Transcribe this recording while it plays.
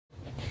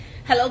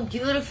Hello,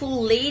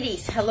 beautiful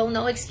ladies. Hello,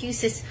 No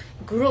Excuses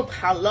group.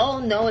 Hello,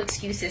 No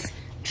Excuses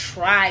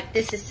tribe.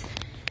 This is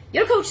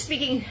your coach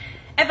speaking,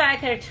 Eva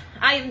Eckert.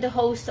 I am the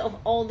host of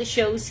all the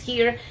shows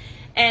here,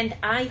 and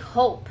I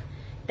hope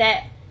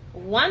that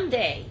one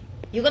day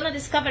you're gonna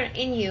discover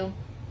in you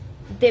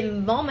the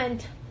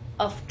moment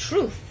of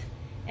truth,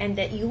 and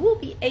that you will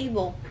be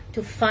able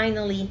to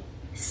finally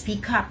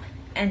speak up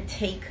and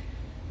take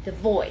the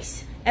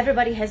voice.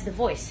 Everybody has the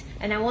voice,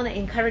 and I want to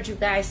encourage you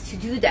guys to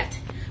do that,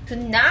 to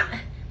not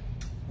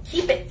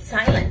keep it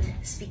silent.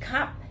 Speak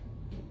up,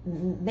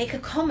 make a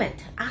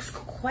comment, ask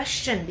a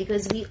question,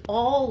 because we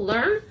all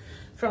learn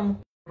from.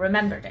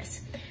 Remember this.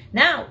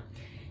 Now,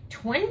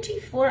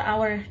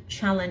 24-hour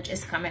challenge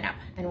is coming up,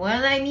 and what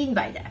do I mean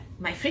by that?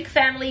 My freak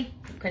family,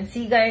 you can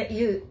see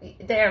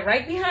they're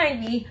right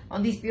behind me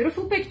on these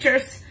beautiful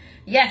pictures.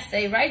 Yes,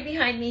 they're right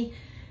behind me.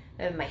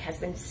 My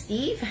husband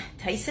Steve,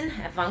 Tyson,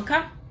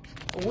 Ivanka.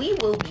 We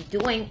will be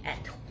doing a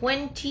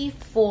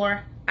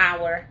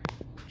 24-hour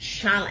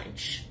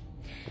challenge.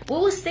 We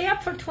will stay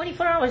up for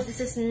 24 hours. This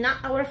is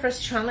not our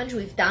first challenge.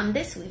 We've done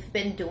this. We've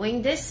been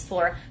doing this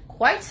for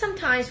quite some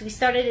time. We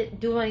started it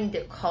during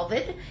the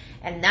COVID,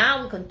 and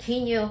now we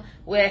continue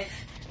with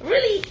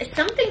really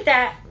something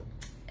that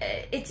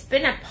it's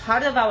been a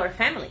part of our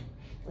family.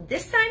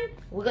 This time,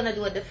 we're gonna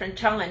do a different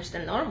challenge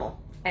than normal.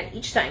 And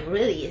each time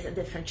really is a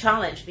different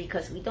challenge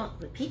because we don't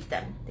repeat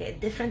them. They're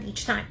different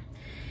each time.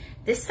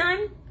 This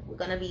time, we're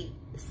gonna be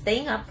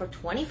staying up for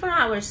 24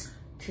 hours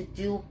to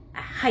do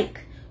a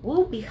hike.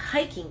 We'll be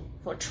hiking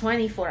for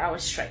 24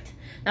 hours straight.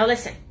 Now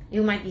listen,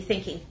 you might be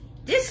thinking,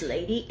 this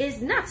lady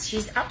is nuts.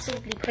 She's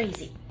absolutely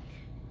crazy.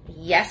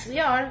 Yes, we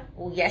are.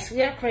 Oh, yes,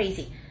 we are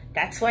crazy.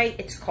 That's why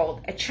it's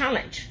called a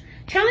challenge.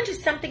 Challenge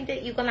is something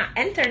that you're gonna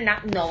enter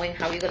not knowing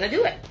how you're gonna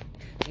do it.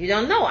 You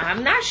don't know.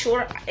 I'm not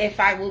sure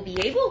if I will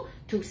be able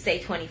to stay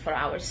 24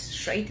 hours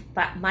straight,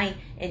 but my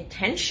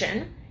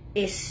intention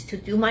is to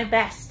do my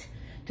best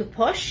to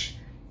push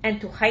and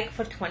to hike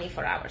for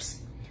 24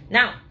 hours.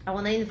 Now, I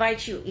want to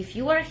invite you, if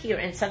you are here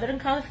in Southern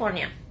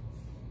California,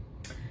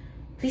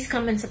 please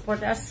come and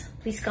support us.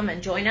 Please come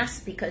and join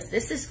us, because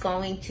this is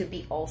going to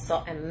be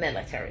also a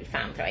military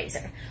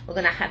fundraiser. We're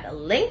going to have a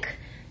link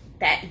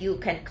that you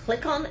can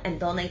click on and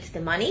donate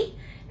the money.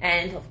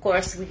 And of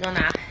course, we're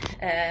gonna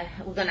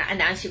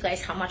announce you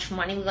guys how much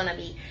money we're gonna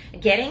be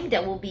getting.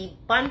 There will be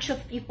a bunch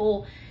of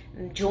people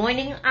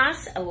joining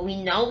us.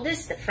 We know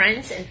this, the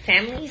friends and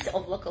families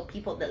of local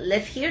people that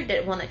live here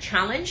that want to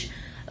challenge.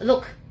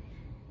 Look,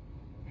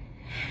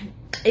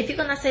 if you're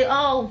gonna say,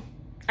 oh,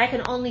 I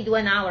can only do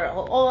an hour,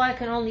 or oh, I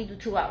can only do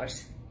 2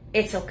 hours,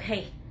 it's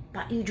okay.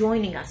 But you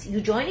joining us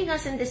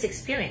in this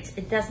experience,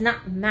 it does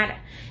not matter.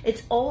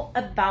 It's all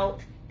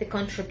about the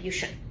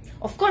contribution.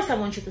 Of course, I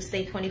want you to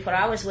stay 24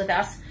 hours with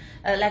us,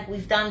 like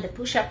we've done the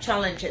push-up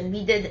challenge, and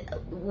we did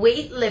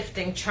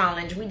weightlifting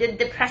challenge. We did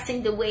the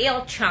pressing the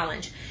whale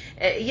challenge.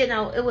 You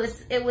know,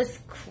 it was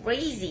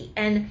crazy,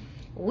 and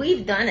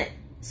we've done it.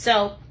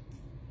 So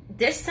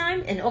this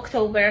time in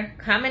October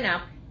coming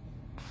up,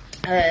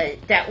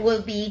 that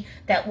will be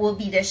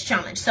this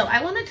challenge. So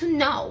I wanted to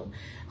know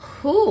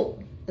who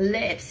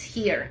lives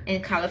here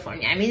in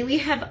California. I mean, we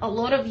have a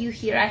lot of you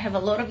here. I have a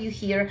lot of you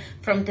here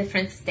from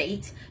different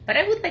states, but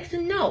I would like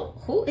to know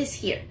who is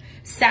here.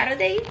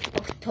 Saturday,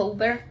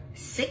 October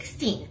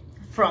 16th,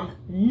 from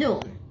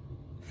noon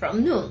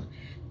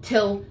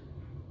till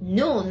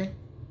noon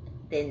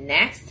the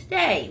next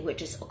day,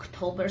 which is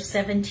October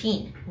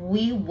 17th,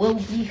 we will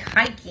be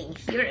hiking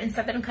here in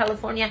Southern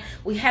California.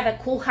 We have a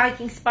cool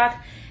hiking spot,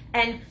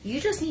 and you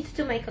just need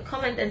to make a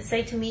comment and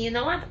say to me, you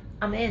know what,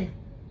 I'm in,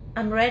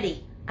 I'm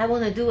ready. I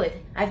want to do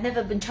it. I've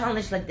never been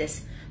challenged like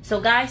this.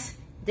 So guys,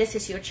 this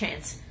is your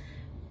chance.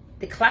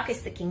 The clock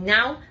is ticking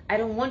now. I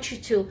don't want you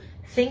to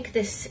think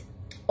this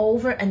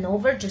over and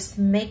over. Just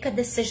make a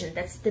decision.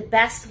 That's the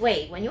best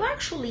way. When you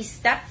actually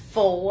step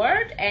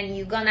forward and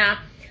you're gonna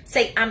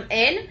say, I'm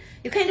in,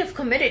 you kind of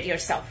committed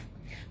yourself.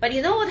 But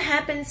you know what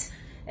happens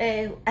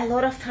a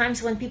lot of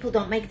times when people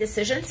don't make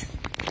decisions?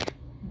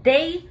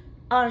 They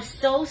are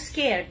so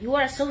scared. You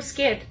are so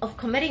scared of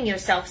committing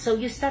yourself, so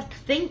you start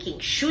thinking,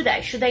 should I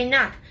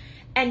not?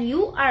 And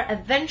you are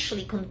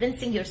eventually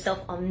convincing yourself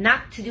on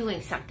not to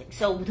doing something.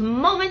 So the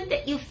moment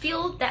that you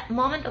feel that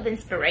moment of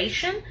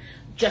inspiration,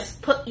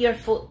 just put your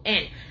foot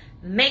in,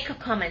 make a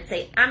comment,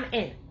 say I'm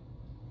in,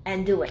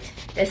 and do it.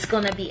 It's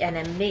gonna be an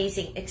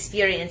amazing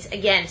experience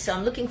again. So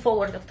I'm looking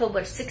forward to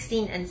October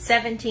 16 and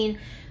 17.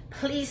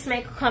 Please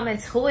make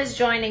comments. Who is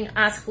joining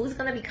us? Who's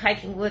going to be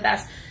hiking with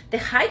us? The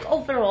hike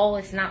overall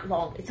is not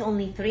long. It's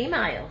only 3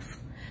 miles.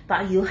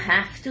 But you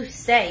have to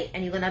stay,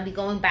 and you're going to be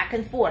going back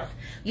and forth.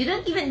 You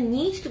don't even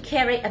need to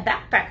carry a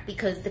backpack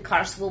because the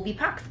cars will be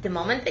packed. The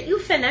moment that you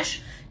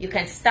finish, you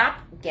can stop,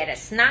 get a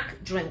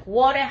snack, drink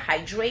water,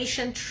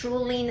 hydration,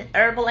 Truline,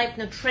 Herbalife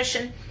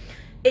Nutrition.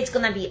 It's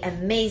going to be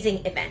an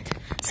amazing event.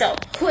 So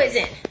who is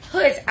in? Who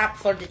is up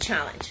for the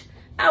challenge?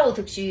 I will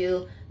talk to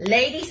you,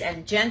 ladies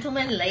and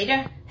gentlemen,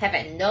 later. Have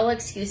a No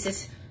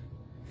Excuses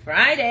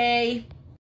Friday.